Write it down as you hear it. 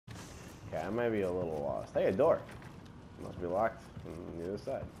Okay, I might be a little lost. Hey, a door. Must be locked from the other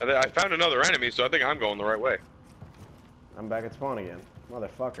side. I found another enemy, so I think I'm going the right way. I'm back at spawn again.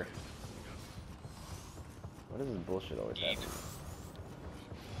 Motherfucker. What is this bullshit always happening?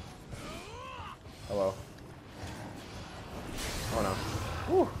 Hello. Oh no.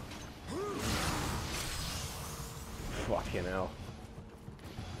 Whew. Fucking hell.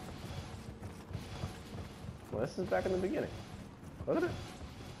 Well, this is back in the beginning. Wasn't it?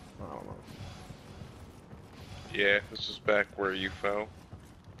 I don't know. Yeah, this is back where you fell.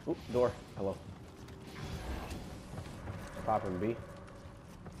 Oop, door. Hello. Popping B.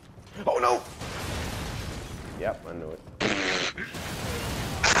 Oh no! Yep, I knew it.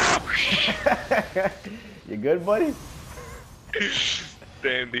 You good, buddy?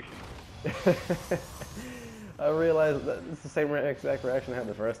 Dandy. I realized that it's the same exact reaction I had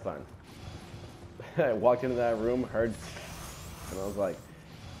the first time. I walked into that room, heard, and I was like,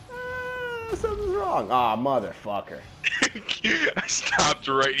 something's wrong. Ah, motherfucker. I stopped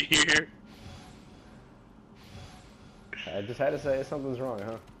right here. I just had to say something's wrong,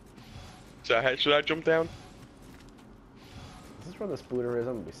 huh? Should I jump down? Is this where the spooter is?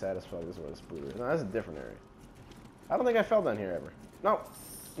 I'm gonna be satisfied this is where the spooter is. No, that's a different area. I don't think I fell down here ever. No.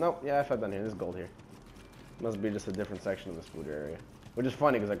 No, yeah, I fell down here. There's gold here. Must be just a different section of the spooter area. Which is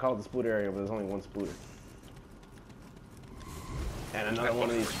funny, because I call it the spooter area, but there's only one spooter. And another one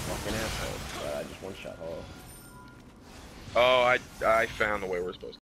of these fucking assholes. I just one shot. Oh. Oh, I found the way we're supposed to.